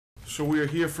So we are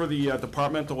here for the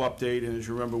departmental update, and as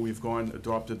you remember, we've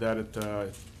adopted that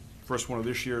at first one of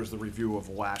this year is the review of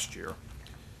last year.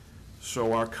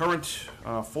 So our current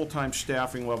full-time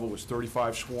staffing level is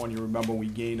 35 sworn. You remember we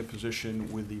gained a position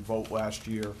with the vote last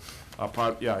year,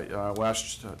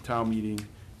 last town meeting,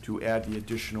 to add the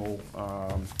additional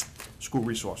school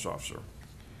resource officer.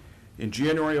 In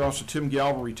January, Officer Tim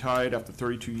Galvin retired after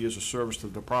 32 years of service to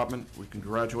the department. We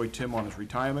congratulate Tim on his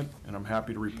retirement, and I'm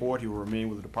happy to report he will remain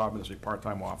with the department as a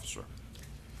part-time officer.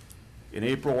 In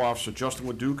April, Officer Justin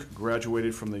Leduc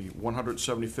graduated from the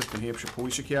 175th New Hampshire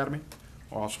Police Academy.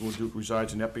 Officer Leduc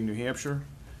resides in Epping, New Hampshire.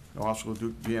 And Officer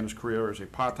Leduc began his career as a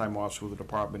part-time officer with the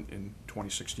department in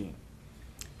 2016.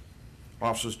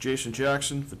 Officers Jason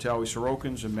Jackson, Vitaly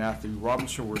Sorokins, and Matthew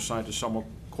Robinson were assigned to summer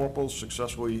corporals,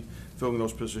 successfully filling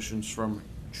those positions from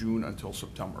June until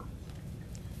September.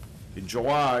 In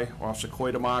July, Officer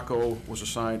Clay DeMarco was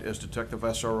assigned as Detective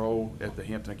SRO at the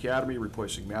Hampton Academy,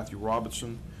 replacing Matthew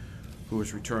Robinson, who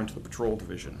has returned to the Patrol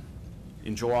Division.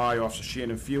 In July, Officer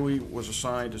Shannon Feely was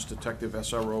assigned as Detective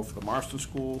SRO for the Marston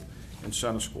School and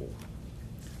Center School.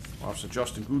 Officer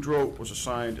Justin Goudreau was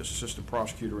assigned as Assistant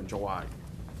Prosecutor in July.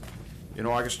 In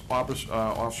August,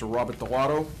 Officer Robert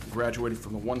Delato graduated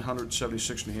from the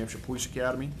 176th New Hampshire Police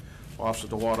Academy. Officer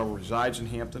Delato resides in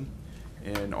Hampton,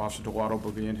 and Officer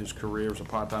Delato began his career as a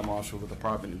part-time officer with the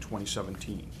department in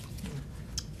 2017.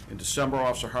 In December,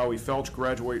 Officer Howie Felch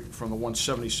graduated from the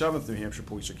 177th New Hampshire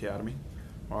Police Academy.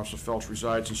 Officer Felch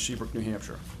resides in Seabrook, New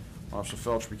Hampshire. Officer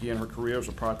Felch began her career as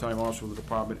a part-time officer with the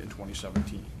department in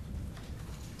 2017.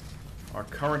 Our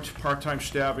current part-time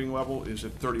staffing level is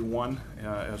at 31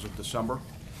 as of December.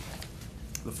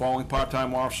 The following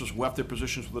part-time officers left their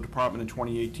positions with the department in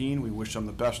 2018. We wish them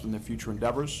the best in their future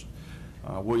endeavors.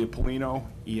 William Polino,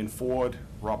 Ian Ford,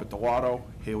 Robert Delato,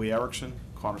 Haley Erickson,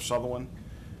 Connor Sutherland,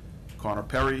 Connor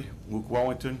Perry, Luke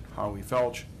Wellington, Howie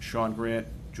Felch, Sean Grant,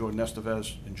 Jordan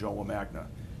Estevez, and Joe LaMagna.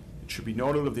 It should be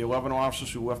noted of the 11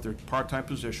 officers who left their part-time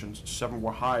positions, 7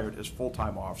 were hired as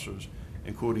full-time officers,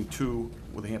 including 2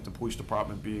 with the Hampton Police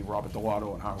Department, being Robert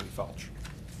Delato and Howie Felch.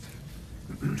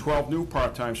 12 new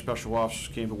part-time special officers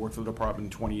came to work for the department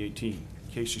in 2018.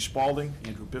 Casey Spalding,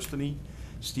 Andrew Bistany,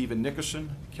 Stephen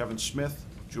Nickerson, Kevin Smith,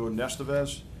 Jordan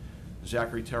Estevez,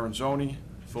 Zachary Terranzoni,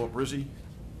 Philip Rizzi,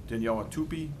 Daniela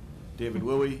Tupi, David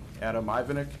Lilly, Adam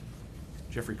Ivanek,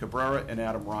 Jeffrey Cabrera, and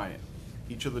Adam Ryan.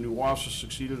 Each of the new officers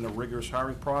succeeded in a rigorous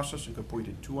hiring process and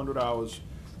completed 200 hours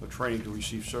of training to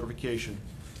receive certification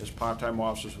as part-time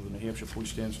officers with the New Hampshire Police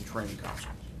Standards and Training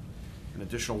Council. An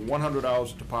additional 100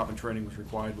 hours of department training was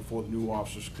required before the new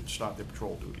officers could start their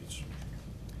patrol duties.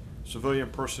 Civilian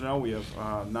personnel, we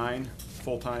have 9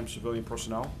 full-time civilian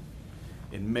personnel.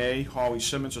 In May, Holly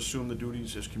Simmons assumed the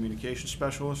duties as communication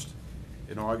specialist.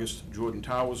 In August, Jordan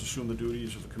Towers assumed the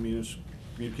duties of the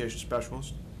communication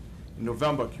specialist. In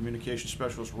November, communication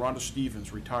specialist Rhonda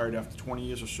Stevens retired after 20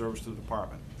 years of service to the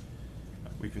department.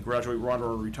 We congratulate Rhonda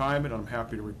on her retirement, and I'm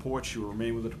happy to report she will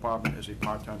remain with the department as a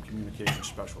part-time communication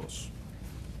specialist.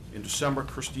 In December,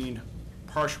 Christine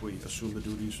Partially assumed the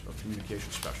duties of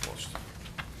communication specialist.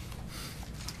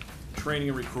 Training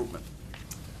and recruitment.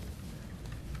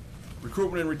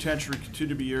 Recruitment and retention continue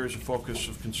to be areas of focus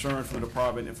of concern for the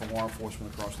department and for law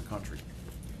enforcement across the country.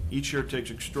 Each year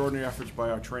takes extraordinary efforts by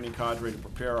our training cadre to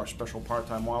prepare our special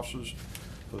part-time officers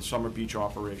for the summer beach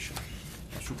operation.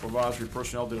 Our supervisory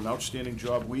personnel did an outstanding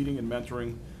job leading and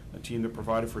mentoring a team that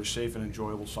provided for a safe and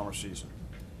enjoyable summer season.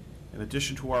 In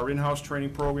addition to our in-house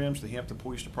training programs, the Hampton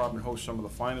Police Department hosts some of the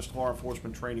finest law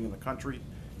enforcement training in the country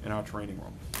in our training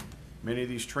room. Many of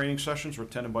these training sessions are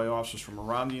attended by officers from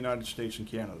around the United States and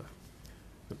Canada.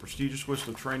 The prestigious list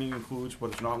of training includes,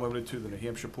 but is not limited to, the New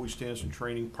Hampshire Police Standards and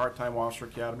Training Part-Time Officer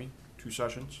Academy, 2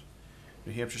 sessions,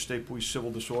 New Hampshire State Police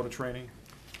Civil Disorder Training,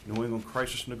 New England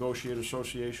Crisis Negotiator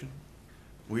Association,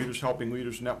 Leaders Helping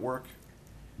Leaders Network,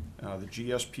 the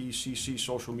GSPCC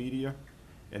Social Media,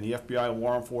 and the FBI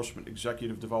Law Enforcement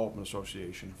Executive Development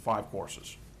Association, 5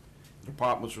 courses. The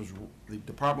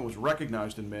department was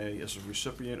recognized in May as a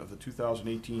recipient of the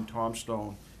 2018 Tom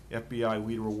Stone FBI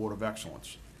Leader Award of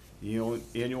Excellence. The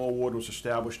annual award was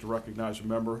established to recognize a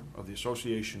member of the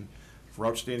association for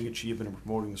outstanding achievement in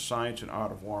promoting the science and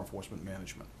art of law enforcement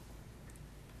management.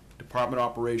 Department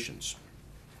operations.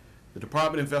 The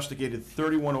department investigated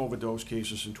 31 overdose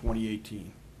cases in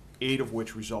 2018, 8 of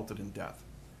which resulted in death.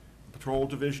 The Patrol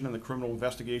Division and the Criminal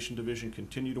Investigation Division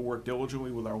continue to work diligently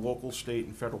with our local, state,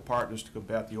 and federal partners to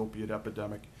combat the opiate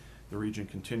epidemic the region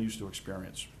continues to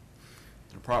experience.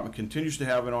 The department continues to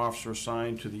have an officer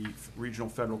assigned to the Regional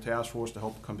Federal Task Force to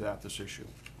help combat this issue.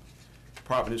 The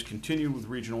Department has continued with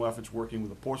regional efforts working with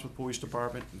the Portsmouth Police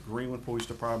Department, Greenland Police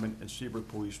Department, and Seabrook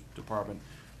Police Department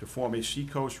to form a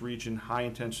Seacoast Region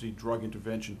High-Intensity Drug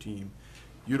Intervention Team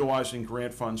utilizing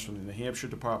grant funds from the New Hampshire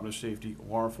Department of Safety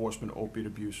Law Enforcement Opiate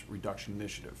Abuse Reduction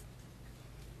Initiative.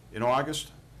 In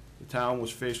August, the town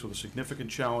was faced with a significant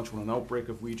challenge when an outbreak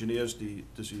of Legionnaire's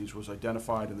disease was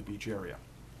identified in the beach area.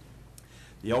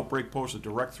 The outbreak posed a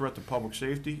direct threat to public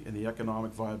safety and the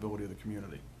economic viability of the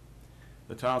community.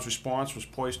 The town's response was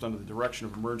placed under the direction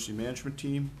of an emergency management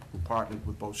team who partnered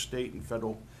with both state and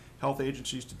federal health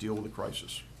agencies to deal with the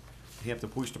crisis. The Hampton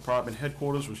Police Department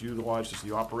headquarters was utilized as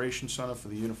the operations center for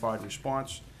the unified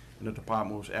response, and the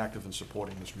department was active in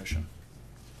supporting this mission.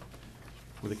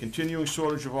 With a continuing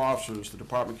shortage of officers, the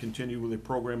department continued with a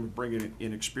program of bringing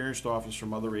in experienced officers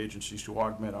from other agencies to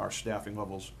augment our staffing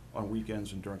levels on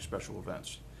weekends and during special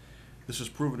events. This has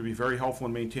proven to be very helpful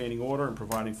in maintaining order and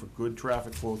providing for good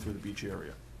traffic flow through the beach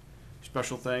area.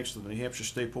 Special thanks to the New Hampshire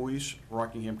State Police,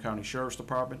 Rockingham County Sheriff's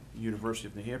Department, University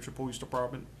of New Hampshire Police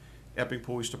Department, Epping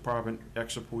Police Department,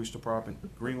 Exeter Police Department,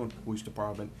 Greenland Police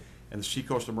Department, and the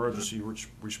Seacoast Emergency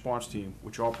Response Team,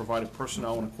 which all provided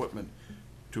personnel and equipment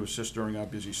to assist during our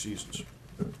busy seasons.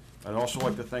 I'd also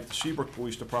like to thank the Seabrook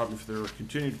Police Department for their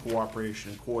continued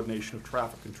cooperation and coordination of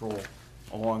traffic control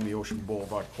along the Ocean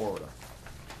Boulevard corridor.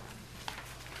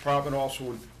 The department also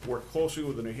would work closely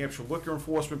with the New Hampshire Liquor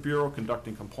Enforcement Bureau,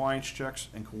 conducting compliance checks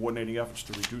and coordinating efforts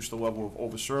to reduce the level of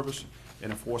overservice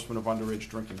and enforcement of underage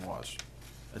drinking laws.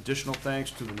 Additional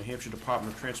thanks to the New Hampshire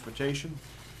Department of Transportation,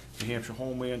 New Hampshire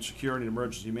Homeland Security and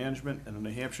Emergency Management, and the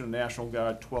New Hampshire National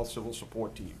Guard 12th Civil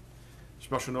Support Team.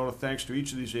 Special note of thanks to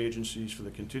each of these agencies for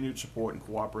the continued support and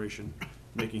cooperation,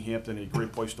 making Hampton a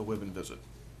great place to live and visit.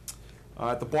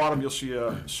 At the bottom, you'll see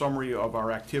a summary of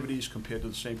our activities compared to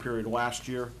the same period last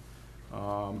year.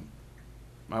 I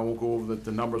won't go over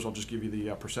the numbers, I'll just give you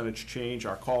the percentage change.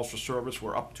 Our calls for service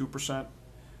were up 2%.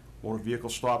 Motor vehicle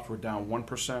stops were down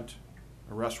 1%.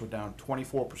 Arrests were down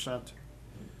 24%.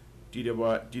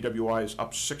 DWI is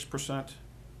up 6%.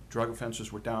 Drug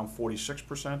offenses were down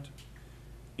 46%.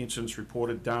 Incidents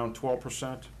reported down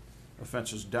 12%.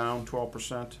 Offenses down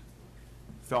 12%.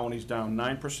 Felonies down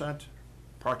 9%.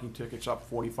 Parking tickets up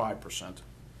 45%.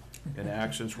 And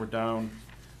accidents were down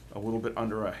a little bit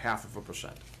under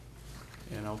 0.5%.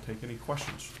 And I'll take any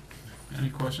questions. Any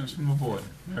questions from the board?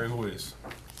 Mary Louise.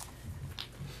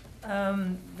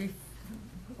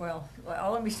 Well,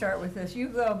 let me start with this. You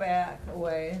go back a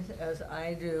ways, as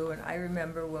I do, and I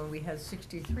remember when we had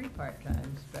 63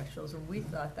 part-time specials, and we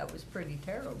thought that was pretty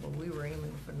terrible. We were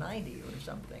aiming for 90 or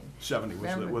something. 70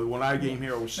 was when I came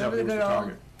here, it was 70 was the Remember the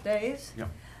target. good old days? Yeah.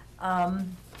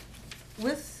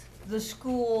 With the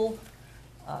school,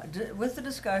 with the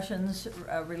discussions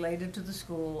related to the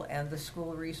school and the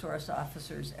school resource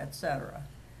officers, et cetera,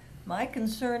 my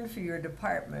concern for your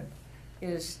department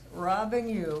is robbing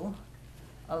you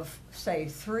of, say,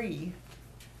 3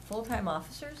 full-time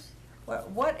officers?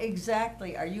 What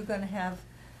exactly are you going to have?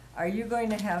 Are you going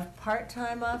to have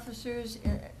part-time officers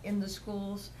in the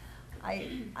schools?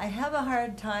 I have a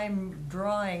hard time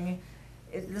drawing.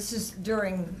 This is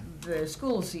during the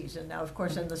school season. Now, of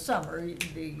course, in the summer,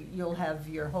 you'll have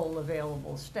your whole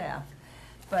available staff.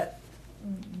 But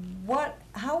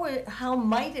how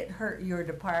might it hurt your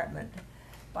department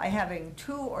by having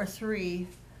 2 or 3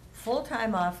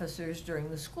 full-time officers during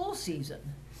the school season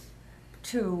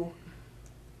to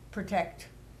protect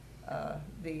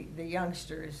the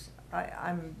youngsters?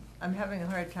 I'm having a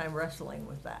hard time wrestling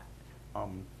with that.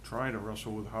 I'm trying to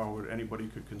wrestle with how anybody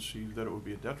could conceive that it would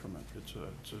be a detriment.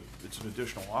 It's an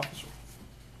additional officer.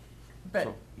 But,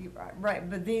 So- right,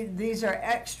 but these are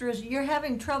extras. You're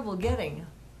having trouble getting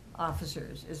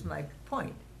officers, is my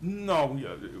point. No,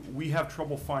 we have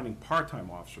trouble finding part-time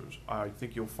officers. I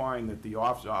think you'll find that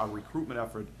our recruitment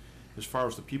effort, as far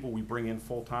as the people we bring in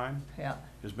full-time, Yeah.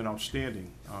 has been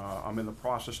outstanding. I'm in the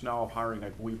process now of hiring, I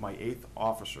believe, my 8th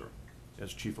officer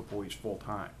as chief of police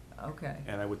full-time. Okay.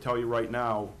 And I would tell you right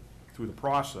now, through the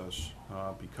process,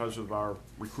 because of our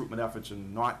recruitment efforts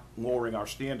and not lowering our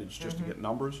standards just to get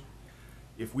numbers,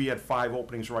 if we had 5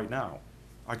 openings right now,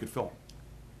 I could fill them.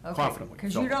 Okay, Confidently.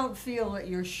 because So- you don't feel that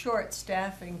you're short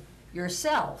staffing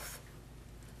yourself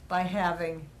by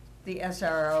having the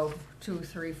SRO, 2,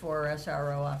 3, 4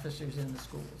 SRO officers in the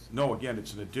schools. No, again,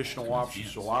 it's an additional option,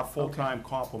 so our full-time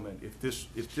complement, if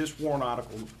this warrant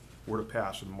article were to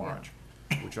pass in March,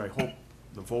 which I hope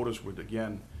the voters would,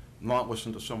 again, not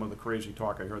listen to some of the crazy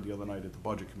talk I heard the other night at the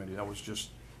Budget Committee. That was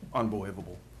just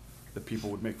unbelievable, that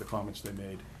people would make the comments they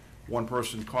made. One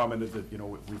person commented that,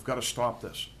 we've got to stop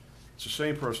this. It's the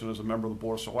same person as a member of the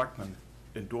Board of Selectmen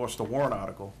endorsed the warrant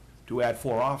article to add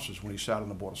 4 officers when he sat on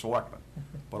the Board of Selectmen.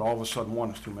 But all of a sudden,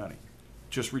 1 is too many.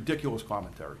 Just ridiculous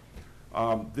commentary.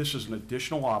 This is an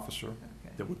additional officer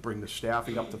that would bring the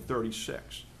staffing up to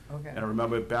 36. Okay. And I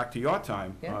remember back to your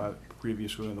time, Yeah.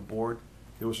 previously on the board,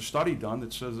 there was a study done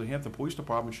that says the Hampton Police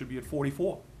Department should be at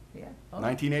 44. Yeah. Oh,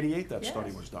 1988, that study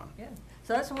yes. was done. Yeah,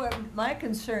 so that's what, my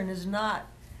concern is not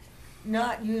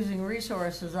using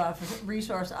resource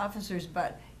officers,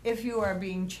 but if you are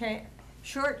being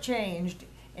shortchanged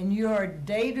in your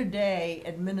day-to-day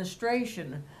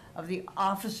administration of the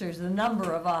officers, the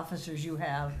number of officers you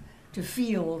have to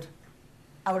field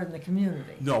out in the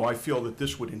community. No, I feel that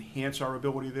this would enhance our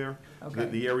ability there. Okay.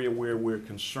 The area where we're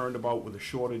concerned about with the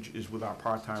shortage is with our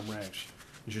part-time ranks.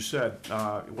 As you said,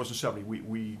 it wasn't 70,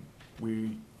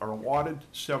 we are allotted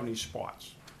 70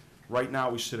 spots. Right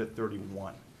now, we sit at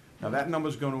 31. Now, that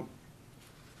number's gonna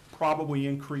probably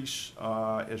increase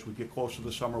as we get closer to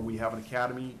the summer. We have an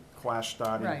academy class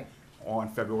starting Right. on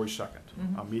February 2nd.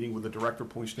 I'm meeting with the Director of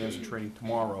Police Standards and Training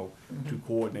tomorrow to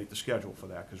coordinate the schedule for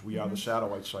that, because we are the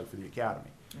satellite site for the academy.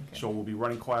 Okay. So we'll be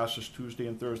running classes Tuesday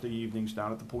and Thursday evenings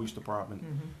down at the police department,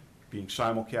 being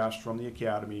simulcast from the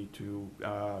academy to,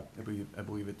 I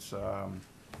believe it's,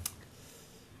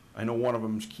 I know one of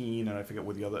them is Keene, and I forget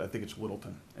what the other, I think it's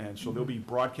Littleton. And so they'll be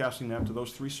broadcasting that to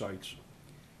those 3 sites.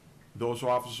 Those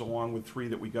officers, along with 3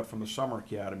 that we got from the summer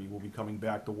academy, will be coming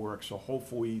back to work. So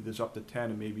hopefully, there's up to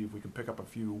 10, and maybe if we can pick up a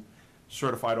few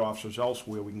certified officers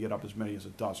elsewhere, we can get up as many as a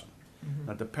dozen.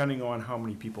 Now, depending on how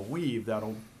many people leave,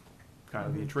 that'll kind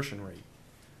of the attrition rate.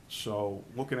 So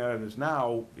looking at it as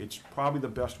now, it's probably the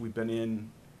best we've been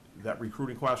in. That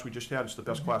recruiting class we just had, it's the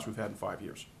best class we've had in 5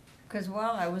 years. Because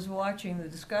while I was watching the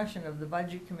discussion of the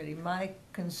budget committee, my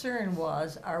concern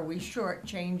was, are we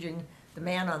shortchanging the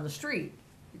man on the street,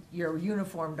 your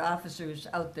uniformed officers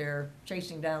out there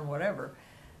chasing down whatever,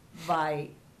 by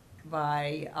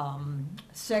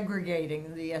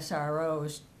segregating the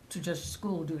SROs to just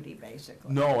school duty,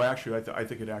 basically? No, actually, I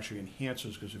think it actually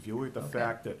enhances, because if you look at the Okay.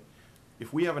 fact that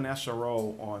if we have an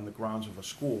SRO on the grounds of a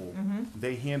school,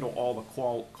 they handle all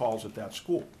the calls at that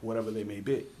school, whatever they may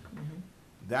be.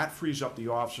 That frees up the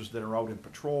officers that are out in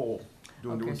patrol,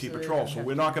 doing the Okay, routine so they patrol. don't So have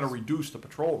we're to- not gonna reduce the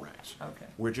patrol ranks. Okay.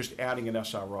 We're just adding an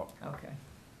SRO. Okay.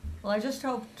 Well, I just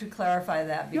hope to clarify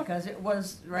that, Yeah. because it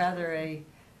was rather a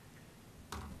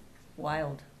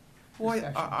wild Well,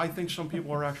 discussion. I think some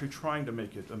people are actually trying to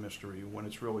make it a mystery when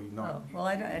it's really not Oh, well,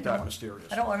 I that don't,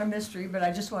 mysterious. I don't want a mystery, but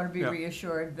I just want to be Yeah.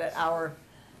 reassured that our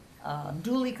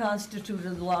duly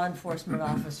constituted law enforcement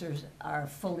officers are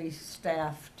fully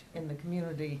staffed in the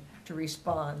community to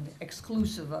respond,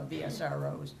 exclusive of the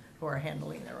SROs who are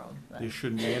handling their own There thing.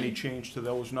 shouldn't be any change to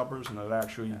those numbers, and it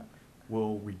actually Yeah.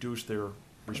 will reduce their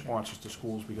responses to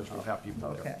schools because we'll have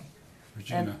people there. Okay.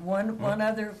 Regina? And one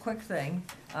other quick thing,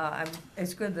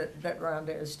 it's good that Rhonda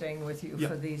is staying with you Yeah.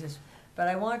 for these, but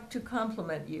I want to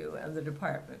compliment you and the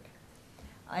department.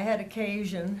 I had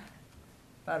occasion,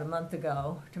 about a month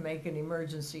ago, to make an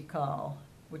emergency call,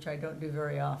 which I don't do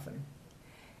very often.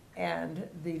 And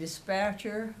the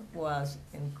dispatcher was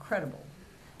incredible.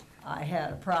 I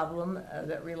had a problem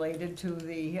that related to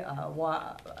the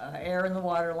air in the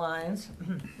water lines,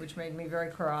 which made me very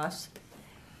cross.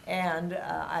 And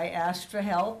I asked for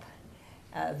help.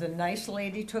 The nice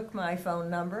lady took my phone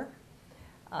number.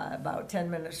 About 10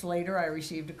 minutes later, I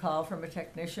received a call from a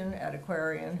technician at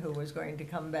Aquarian who was going to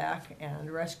come back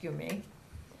and rescue me.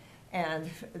 And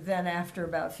then after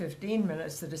about 15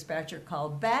 minutes, the dispatcher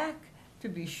called back to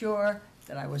be sure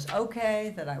that I was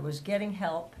okay, that I was getting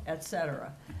help,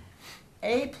 etc.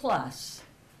 A+,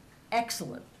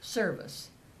 excellent service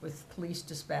with police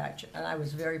dispatch, and I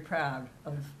was very proud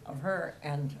of her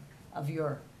and of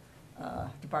your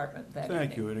department that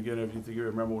Thank evening. you, and again, if you think you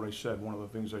remember what I said, one of the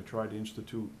things I tried to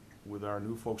institute with our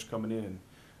new folks coming in,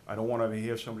 I don't want to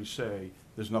hear somebody say,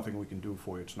 there's nothing we can do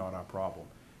for you, it's not our problem.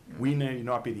 We may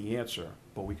not be the answer,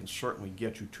 but we can certainly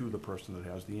get you to the person that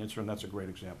has the answer, and that's a great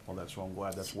example of that, so I'm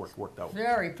glad that's worked out.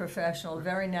 Very professional,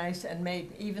 very nice, and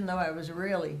made, even though I was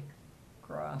really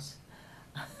cross,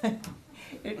 it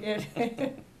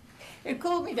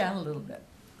cooled me down a little bit.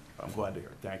 I'm glad to hear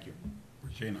it, thank you.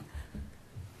 Regina?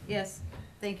 Yes,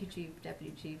 thank you, Chief,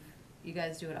 Deputy Chief. You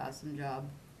guys do an awesome job.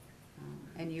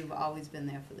 And you've always been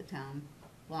there for the town,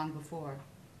 long before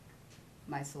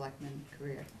my selectman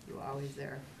career. You were always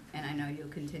there, and I know you'll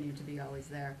continue to be always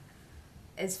there.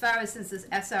 As far as since this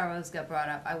SROs got brought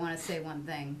up, I want to say one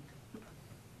thing.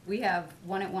 We have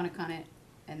one at Winnicott,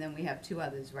 and then we have 2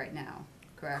 others right now,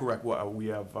 correct? Correct, well, we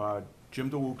have, Jim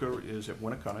DeLuca is at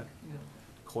Winnicott,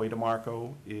 Clay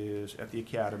DeMarco is at the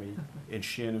academy, and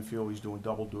Shannon Feely's doing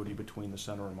double duty between the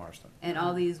center and Marston. And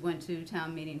all these went to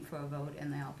town meeting for a vote,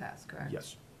 and they all passed, correct?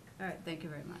 Yes. All right, thank you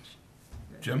very much.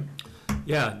 Jim?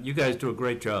 Yeah, you guys do a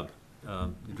great job.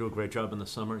 You do a great job in the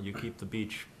summer. You keep the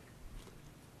beach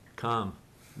calm.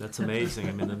 That's amazing.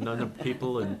 I mean, the number of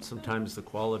people and sometimes the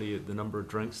quality, the number of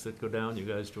drinks that go down, you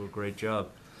guys do a great job.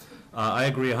 I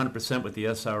agree 100% with the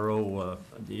SRO.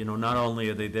 You know, not only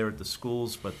are they there at the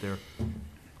schools, but they're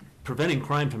preventing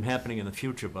crime from happening in the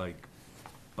future by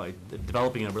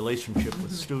developing a relationship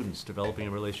with students, developing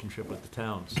a relationship with the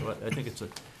town. So I think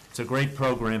it's a great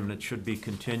program, and it should be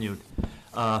continued.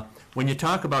 When you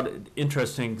talk about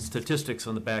interesting statistics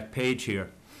on the back page here,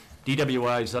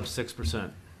 DWI is up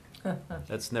 6%.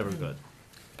 That's never good.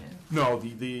 No,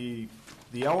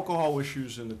 the alcohol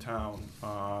issues in the town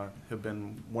have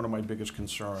been one of my biggest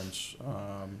concerns,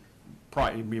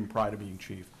 prior to being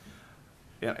chief.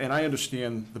 And I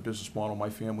understand the business model.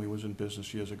 My family was in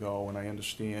business years ago, and I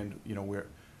understand, you know,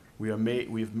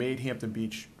 we've made Hampton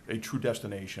Beach a true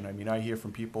destination. I mean, I hear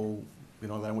from people, you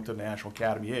know, that I went to the National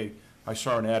Academy. Hey, I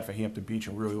saw an ad for Hampton Beach,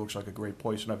 and it really looks like a great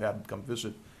place, and I've had them come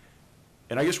visit.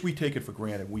 And I guess we take it for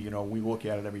granted. We look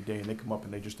at it every day, and they come up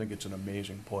and they just think it's an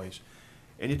amazing place.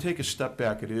 And you take a step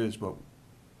back, it is, but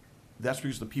that's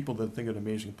because the people that think it's an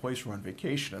amazing place are on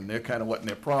vacation, and they're kind of letting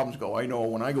their problems go. I know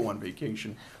when I go on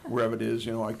vacation, wherever it is,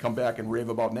 you know, I come back and rave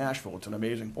about Nashville. It's an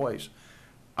amazing place.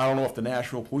 I don't know if the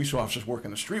Nashville police officers working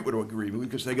the street would agree with me,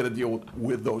 because they got to deal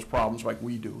with those problems like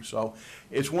we do. So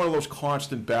it's one of those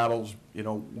constant battles. You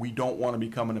know, we don't want to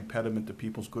become an impediment to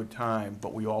people's good time,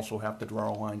 but we also have to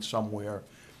draw a line somewhere.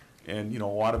 And, you know,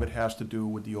 a lot of it has to do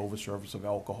with the overservice of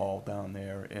alcohol down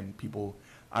there, and people,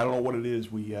 I don't know what it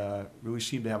is. We really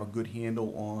seem to have a good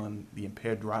handle on the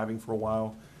impaired driving for a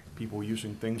while. People were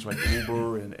using things like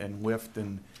Uber and Lyft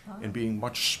and being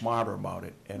much smarter about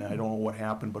it. And I don't know what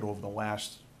happened, but over the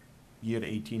last year to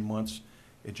 18 months,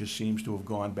 it just seems to have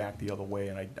gone back the other way,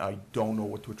 and I don't know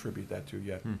what to attribute that to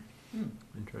yet.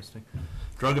 Interesting.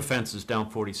 Drug offense is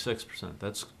down 46%.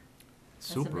 That's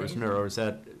super, isn't it? Or is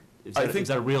that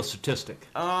a real statistic?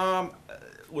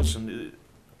 Listen,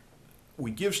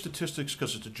 we give statistics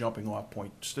because it's a jumping off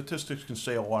point. Statistics can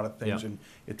say a lot of things, Yeah. and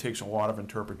it takes a lot of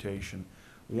interpretation.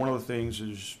 One of the things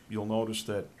is, you'll notice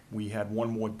that we had one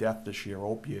more death this year,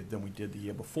 opiate, than we did the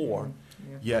year before.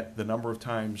 Yeah. Yet the number of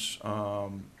times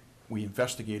we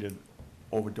investigated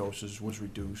overdoses was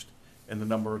reduced, and the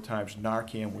number of times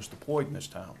Narcan was deployed in this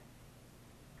town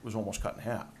was almost cut in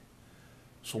half.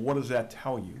 So what does that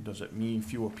tell you? Does it mean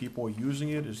fewer people are using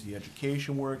it? Is the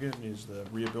education working? Is the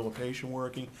rehabilitation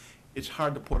working? It's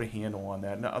hard to put a handle on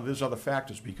that. Now, there's other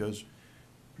factors, because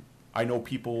I know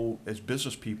people, as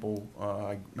business people,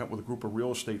 I met with a group of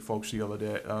real estate folks the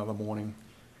other morning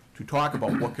to talk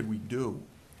about what could we do.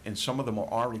 And some of them are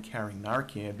already carrying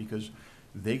Narcan because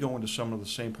they go into some of the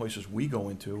same places we go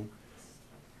into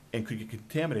and could get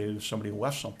contaminated if somebody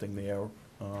left something there.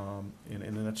 And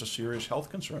then that's a serious health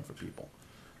concern for people.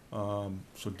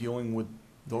 So dealing with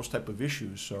those type of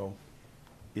issues. So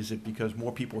is it because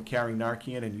more people are carrying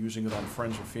Narcan and using it on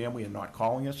friends or family and not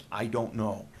calling us? I don't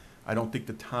know. I don't think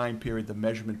the time period, the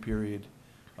measurement period,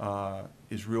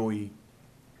 is really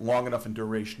long enough in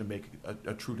duration to make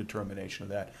a true determination of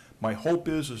that. My hope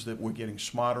is that we're getting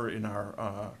smarter in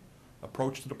our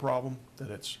approach to the problem, that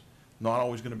it's not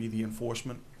always going to be the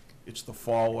enforcement. It's the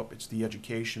follow-up, it's the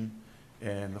education,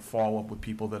 and the follow-up with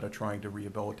people that are trying to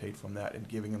rehabilitate from that and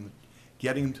getting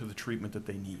them to the treatment that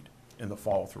they need. And the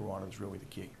follow-through on it is really the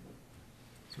key.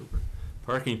 Super.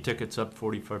 Parking tickets up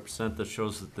 45%. That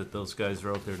shows that those guys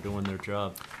are out there doing their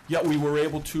job. Yeah, we were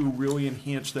able to really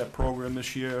enhance that program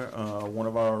this year. One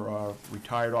of our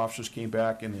retired officers came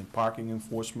back in parking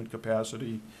enforcement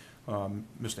capacity.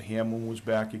 Mr. Hamlin was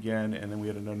back again, and then we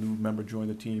had a new member join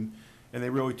the team. And they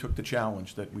really took the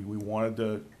challenge that we wanted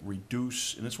to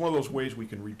reduce, and it's one of those ways we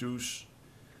can reduce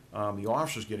the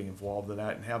officers getting involved in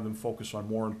that and have them focus on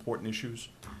more important issues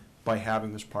by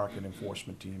having this parking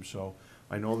enforcement team. So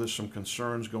I know there's some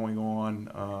concerns going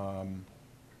on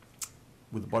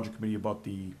with the Budget Committee about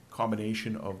the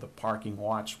combination of the parking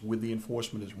lots with the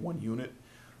enforcement as one unit.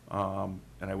 And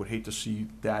I would hate to see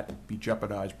that be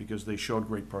jeopardized, because they showed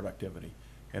great productivity.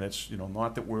 And it's,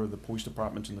 not that the police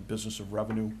department's in the business of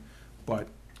revenue, but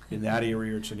in that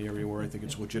area, it's an area where I think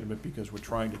it's legitimate, because we're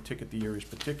trying to ticket the areas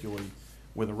particularly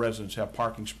where the residents have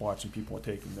parking spots and people are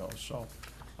taking those. So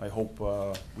I hope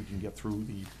we can get through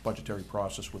the budgetary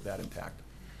process with that intact.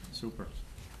 Super.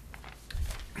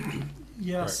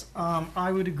 Yes,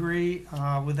 I would agree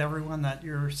with everyone that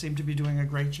you seem to be doing a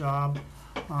great job.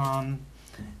 I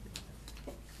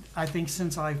think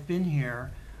since I've been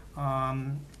here,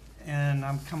 And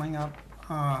I'm coming up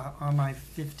on my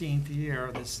 15th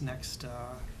year this next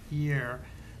year.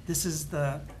 This is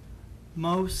the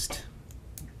most,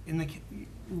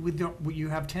 you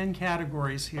have 10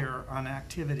 categories here on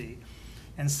activity,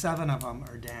 and 7 of them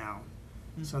are down.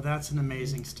 So that's an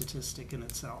amazing statistic in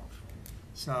itself.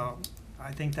 So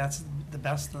I think that's the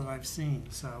best that I've seen,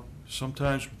 so.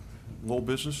 Sometimes low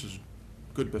business is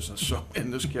good business, so in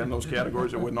those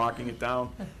categories that we're knocking it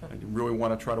down, I really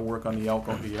want to try to work on the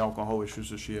alcohol issues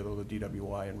this year, though, the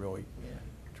DWI, and really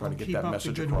try to Well, get keep that up the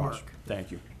message good across. work.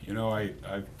 Thank you. You know,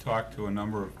 I've talked to a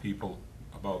number of people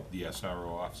about the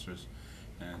SRO officers,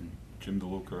 and Jim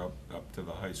DeLuca up to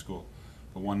the high school.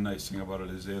 The one nice thing about it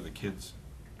is the kids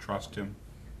trust him,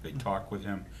 they talk with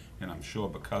him, and I'm sure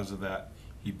because of that,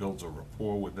 he builds a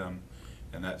rapport with them,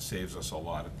 and that saves us a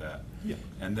lot at that. Yeah.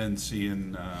 And then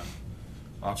seeing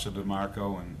Officer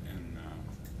DeMarco and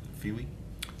Feely,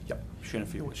 Yep, Shannon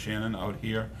Felix. Shannon out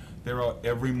here, they're out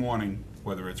every morning,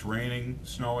 whether it's raining,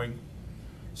 snowing,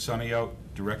 sunny out,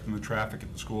 directing the traffic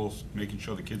at the schools, making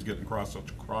sure the kids getting across those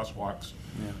crosswalks.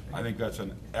 Yeah. I think that's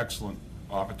an excellent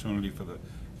opportunity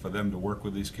for them to work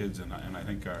with these kids, and I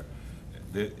think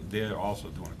they're also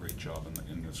doing a great job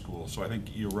in the school. So I think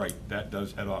you're right, that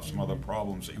does head off some other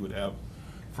problems that you would have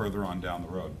further on down the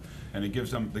road. And it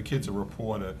gives the kids a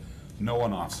rapport to know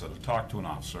an officer, to talk to an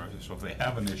officer. So if they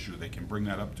have an issue, they can bring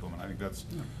that up to them, and I think that's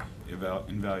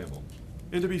invaluable.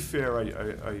 And to be fair,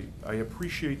 I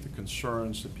appreciate the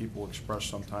concerns that people express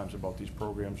sometimes about these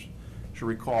programs. As you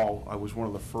recall, I was one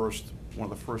of the first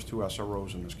 2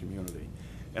 SROs in this community.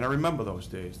 And I remember those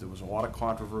days. There was a lot of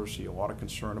controversy, a lot of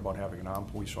concern about having an armed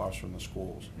police officer in the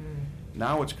schools.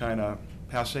 Now it's kind of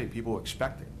passé. People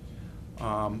expect it.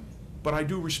 But I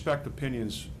do respect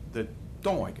opinions that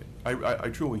don't like it. I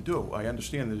truly do. I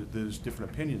understand that there's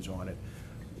different opinions on it.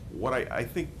 What I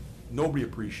think nobody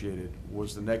appreciated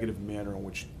was the negative manner in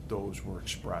which those were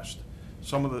expressed.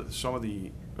 Some of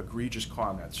the egregious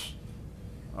comments,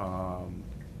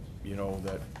 you know,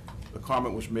 that the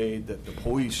comment was made that the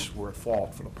police were at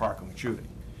fault for the Parkland shooting.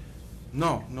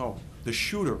 No, the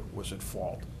shooter was at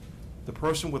fault. The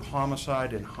person with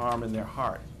homicide and harm in their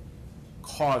heart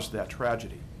caused that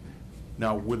tragedy.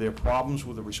 Now, were there problems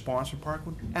with the response in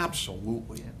Parkland?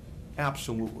 Absolutely,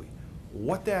 absolutely.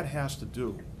 What that has to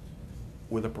do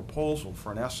with a proposal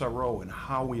for an SRO and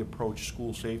how we approach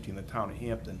school safety in the town of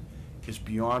Hampton is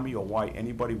beyond me, or why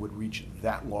anybody would reach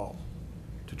that low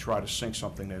to try to sink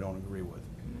something they don't agree with.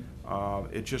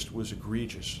 It just was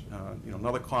egregious. You know,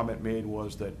 another comment made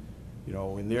was that, you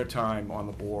know, in their time on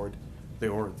the board, they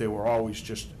were always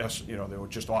just, they were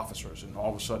just officers, and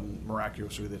all of a sudden,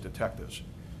 miraculously, they're detectives.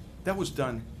 That was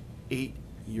done 8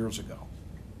 years ago.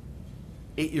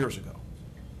 8 years ago.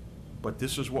 But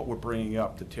this is what we're bringing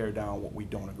up to tear down what we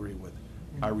don't agree with.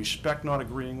 I respect not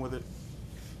agreeing with it.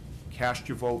 Cast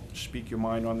your vote, speak your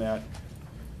mind on that.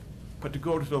 But to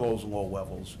go to those low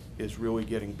levels is really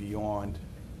getting beyond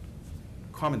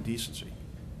common decency.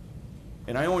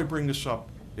 And I only bring this up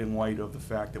in light of the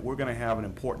fact that we're going to have an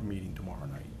important meeting tomorrow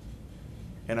night.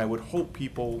 And I would hope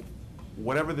people,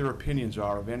 whatever their opinions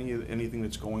are of anything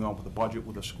that's going on with the budget,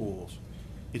 with the schools,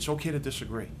 it's okay to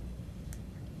disagree.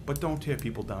 But don't tear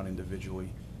people down individually.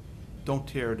 Don't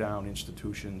tear down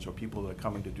institutions or people that are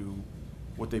coming to do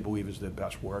what they believe is their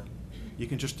best work. You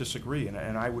can just disagree, and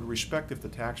I would respect if the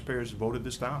taxpayers voted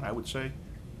this down. I would say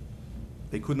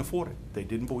they couldn't afford it. They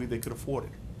didn't believe they could afford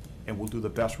it, and we'll do the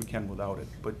best we can without it.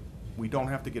 But we don't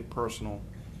have to get personal,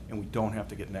 and we don't have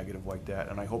to get negative like that.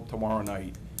 And I hope tomorrow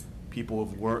night people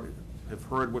have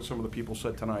heard what some of the people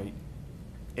said tonight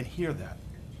and hear that.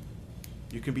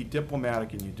 You can be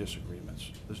diplomatic in your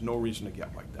disagreements. There's no reason to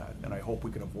get like that, and I hope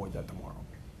we can avoid that tomorrow.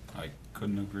 I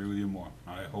couldn't agree with you more.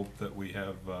 I hope that we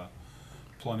have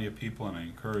plenty of people, and I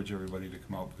encourage everybody to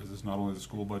come out, because it's not only the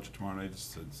school budget tomorrow night,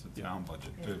 it's the town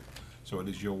budget too. So it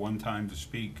is your one time to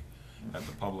speak at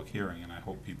the public hearing, and I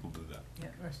hope people do that.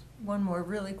 Yeah, one more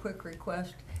really quick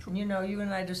request. And you know, you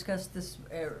and I discussed this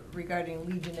regarding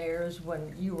Legionnaires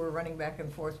when you were running back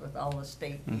and forth with all the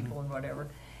state people and whatever.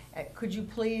 Could you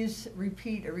please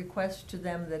repeat a request to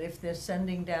them that if they're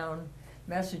sending down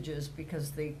messages,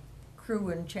 because the crew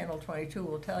in Channel 22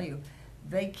 will tell you,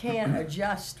 they can't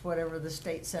adjust whatever the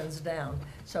state sends down.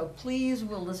 So please,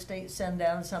 will the state send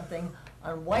down something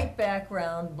on white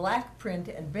background, black print,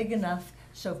 and big enough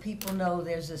so people know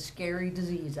there's a scary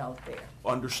disease out there?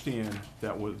 Understand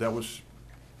that was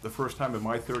the first time in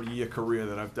my 30-year career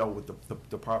that I've dealt with the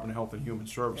Department of Health and Human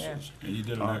Services. And you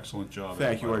did an excellent job.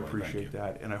 Thank you, I by the way. appreciate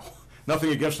Thank you. that. And nothing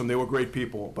against them, they were great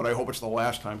people, but I hope it's the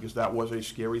last time, because that was a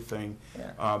scary thing.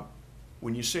 Yeah.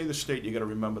 When you say the state, you gotta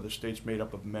remember the state's made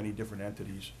up of many different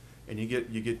entities. and you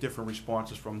get different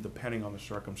responses from depending on the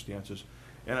circumstances.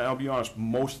 And I'll be honest,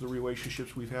 most of the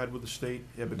relationships we've had with the state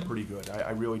have been pretty good.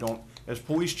 I really don't, as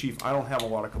police chief, I don't have a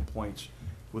lot of complaints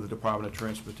with the Department of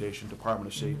Transportation,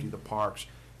 Department of Safety, the parks,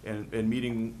 and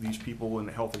meeting these people in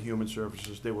the Health and Human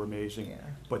Services, they were amazing. Yeah.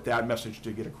 But that message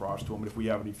did get across to them, and if we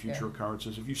have any future Yeah.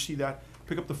 occurrences, if you see that,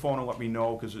 pick up the phone and let me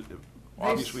know, because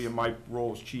obviously in my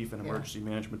role as chief and Yeah. emergency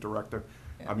management director,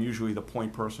 Yeah. I'm usually the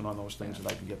point person on those things, and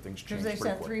I can get things Because changed they pretty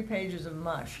sent quick. 3 pages of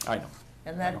mush, I know.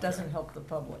 and I know. that doesn't help the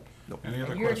public. Nope. Any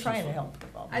other And you're questions? trying to help the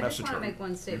public. I just Message wanna her. make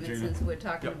one statement Regina? since we're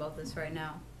talking Yep. about this right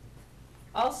now.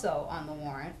 Also on the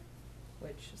warrant,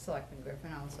 which Selectman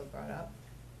Griffin also brought up,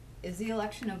 is the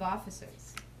election of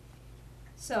officers.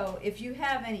 So if you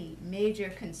have any major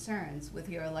concerns with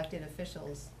your elected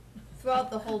officials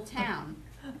throughout the whole town,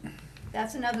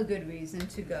 that's another good reason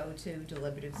to go to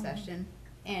deliberative session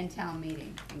and town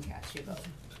meeting and cast your vote.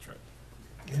 That's right.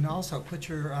 And also put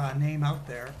your name out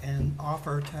there and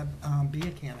offer to be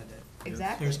a candidate.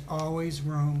 Exactly. There's always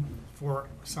room for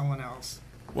someone else.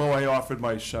 Well, I offered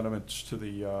my sentiments to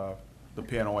the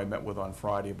panel I met with on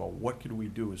Friday about what can we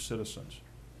do as citizens?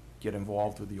 Get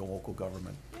involved with your local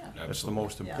government. Yeah. That's the Absolutely.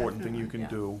 most Yeah. important thing you can Yeah.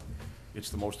 do. It's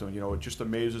the most, it just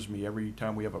amazes me, every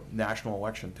time we have a national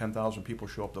election, 10,000 people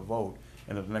show up to vote,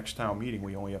 and at the next town meeting,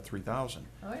 we only have 3,000.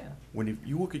 Oh, yeah. When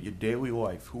you look at your daily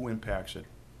life, who impacts it?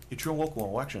 It's your local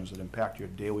elections that impact your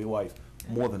daily life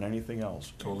more than anything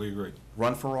else. Totally agree.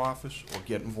 Run for office or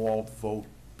get involved, vote,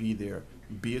 be there,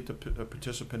 be a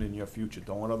participant in your future.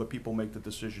 Don't let other people make the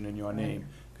decision in your name,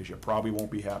 because you probably won't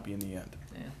be happy in the end.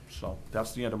 Yeah. So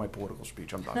that's the end of my political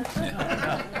speech. I'm done.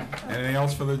 Anything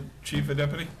else for the chief or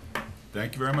deputy?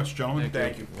 Thank you very much, gentlemen.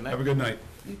 Thank you. Good night. Have a good night.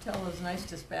 You tell those nice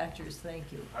dispatchers,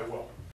 thank you. I will.